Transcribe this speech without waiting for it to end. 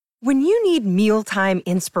When you need mealtime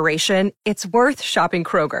inspiration, it's worth shopping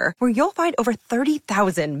Kroger, where you'll find over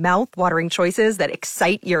 30,000 mouth-watering choices that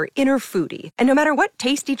excite your inner foodie. And no matter what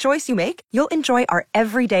tasty choice you make, you'll enjoy our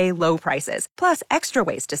everyday low prices, plus extra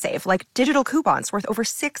ways to save, like digital coupons worth over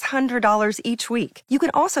 $600 each week. You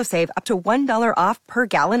can also save up to $1 off per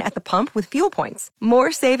gallon at the pump with fuel points.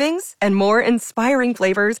 More savings and more inspiring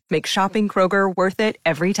flavors make shopping Kroger worth it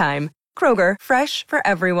every time. Kroger, fresh for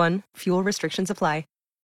everyone. Fuel restrictions apply.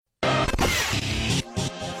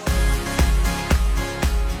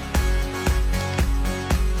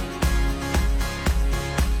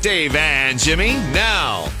 Dave and Jimmy,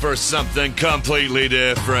 now for something completely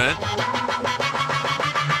different.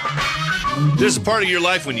 There's a part of your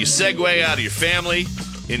life when you segue out of your family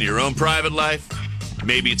into your own private life.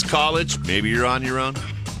 Maybe it's college, maybe you're on your own.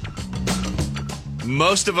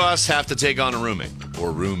 Most of us have to take on a roommate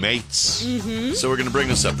or roommates. Mm-hmm. So we're going to bring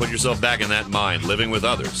this up. Put yourself back in that mind, living with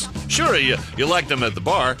others. Sure, you like them at the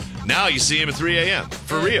bar. Now you see them at 3 a.m.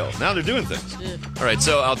 For real. Now they're doing things. All right,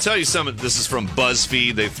 so I'll tell you some. This is from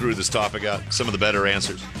BuzzFeed. They threw this topic out. Some of the better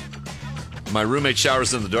answers. My roommate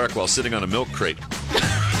showers in the dark while sitting on a milk crate.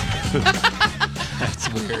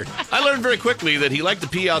 That's weird. I learned very quickly that he liked to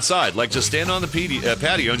pee outside, like just stand on the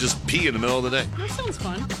patio and just pee in the middle of the day. That sounds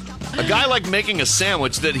fun. A guy liked making a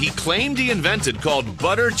sandwich that he claimed he invented called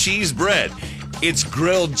butter cheese bread. It's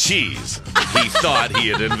grilled cheese. He thought he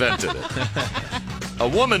had invented it. A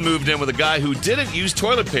woman moved in with a guy who didn't use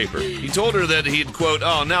toilet paper. He told her that he'd, quote,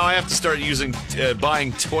 "Oh, now I have to start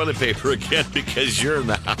buying toilet paper again because you're in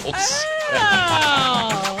the house."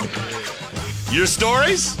 Oh. Your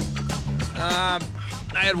stories? I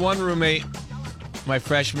had one roommate my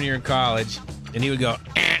freshman year in college, and he would go,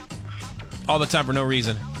 all the time for no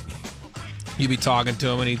reason. You'd be talking to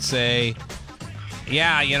him, and he'd say,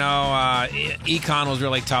 yeah, econ was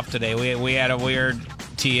really tough today. We had a weird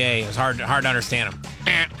TA. It was hard to understand him.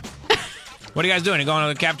 What are you guys doing? You going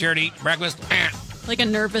to the cafeteria to eat breakfast? Like a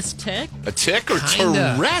nervous tick? A tick or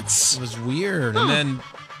Kinda. Tourette's? It was weird. And then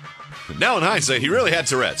Now in hindsight, he really had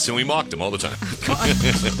Tourette's, and we mocked him all the time.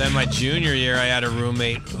 Then my junior year, I had a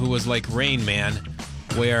roommate who was like Rain Man,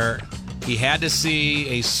 where he had to see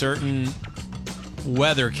a certain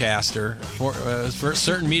weathercaster for a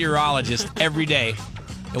certain meteorologist every day.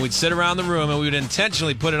 And we'd sit around the room, and we would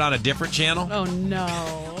intentionally put it on a different channel. Oh, no.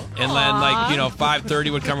 And then,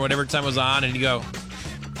 5:30 would come, or whatever time was on, and he'd go,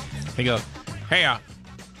 hey,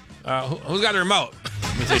 who's got the remote?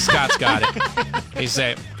 We'd say, Scott's got it. He'd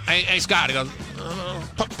say, hey, Scott. He goes,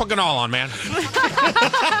 put it all on, man.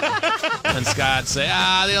 And Scott'd say,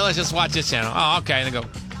 let's just watch this channel. Oh, okay. And they go,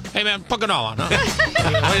 hey, man, put it all on, huh?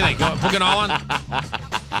 What do you think? Put it all on?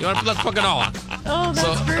 Let's put it all on. Oh, that's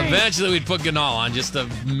so great. Eventually we'd put Ganal on just to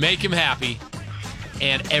make him happy.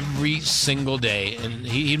 And every single day, and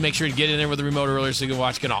he'd make sure he'd get in there with the remote earlier so he could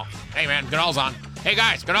watch Ganal. Hey, man, Ganal's on. Hey,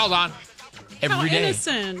 guys, Ganal's on. Every day.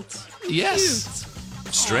 Innocent. Yes.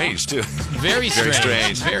 Strange, too. Very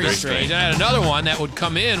strange. Very strange. And I had another one that would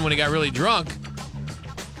come in when he got really drunk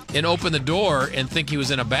and open the door and think he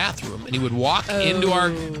was in a bathroom. And he would walk into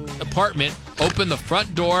our apartment, open the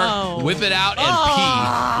front door, whip it out, and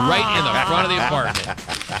pee right in the front of the apartment.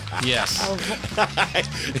 Yes.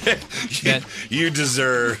 You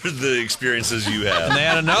deserve the experiences you have. And they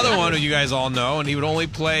had another one who you guys all know, and he would only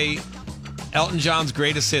play Elton John's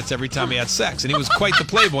greatest hits every time he had sex. And he was quite the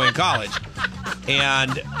playboy in college.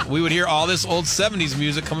 And we would hear all this old 70s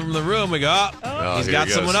music coming from the room. We go, he's got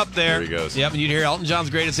someone up there. Here he goes. Yep, and you'd hear Elton John's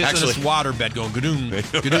greatest hits in this waterbed going, gadoon,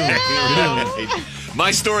 gadoon, gadoon.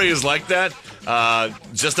 My story is like that.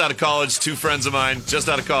 Just out of college, two friends of mine, just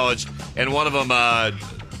out of college, and one of them,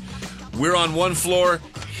 we're on one floor,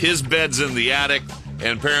 his bed's in the attic,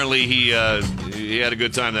 and apparently he had a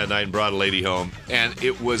good time that night and brought a lady home. And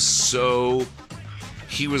it was so...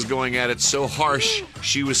 He was going at it so harsh.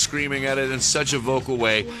 She was screaming at it in such a vocal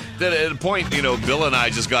way that at a point, Bill and I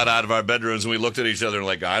just got out of our bedrooms and we looked at each other and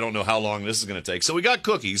like, I don't know how long this is going to take. So we got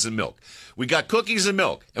cookies and milk.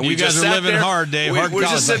 And You we guys just are sat living there. hard, Dave. We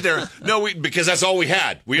just sit there. No, because that's all we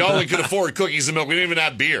had. We only could afford cookies and milk. We didn't even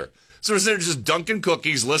have beer. So we're sitting there just dunking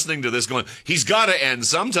cookies, listening to this, going, he's got to end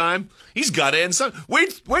sometime. He's got to end some.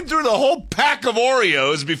 Went through the whole pack of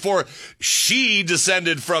Oreos before she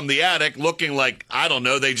descended from the attic looking like, I don't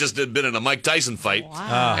know, they just had been in a Mike Tyson fight.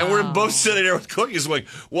 Wow. And we're both sitting there with cookies going,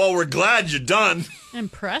 well, we're glad you're done.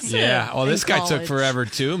 Impressive. Yeah, well, this guy took college. forever,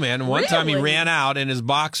 too, man. One time he Really? ran out in his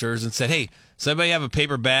boxers and said, hey, does anybody have a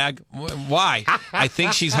paper bag? Why? I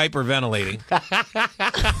think she's hyperventilating.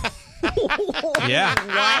 Yeah.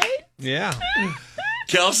 What? Yeah.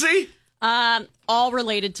 Kelsey? all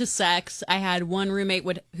related to sex. I had one roommate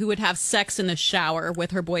who would have sex in the shower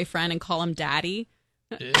with her boyfriend and call him daddy.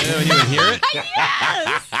 You would hear it?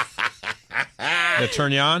 That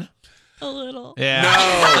turn you on? A little. Yeah.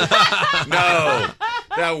 No,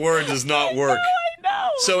 that word does not work. I know.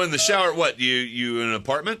 So in the shower, what, you in an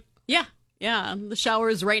apartment? Yeah. The shower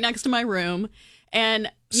is right next to my room.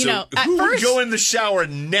 And, you So know, at who first. would go in the shower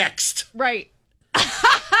next? Right.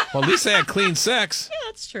 Well, at least they had clean sex. Yeah,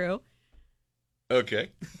 that's true. Okay.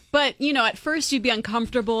 But, you know, at first you'd be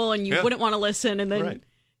uncomfortable and you Yeah. wouldn't want to listen. And then Right.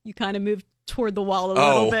 you kind of move toward the wall a Oh.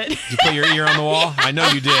 little bit. Did you put your ear on the wall? I know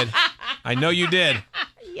you did. I know you did.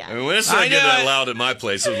 I mean, when it started I getting know that it. loud at my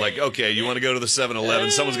place, it was like, okay, you want to go to the 7-Eleven?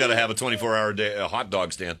 Someone's got to have a 24-hour day hot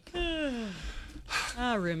dog stand.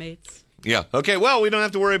 Roommates. Yeah. Okay, well, we don't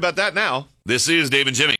have to worry about that now. This is Dave and Jimmy.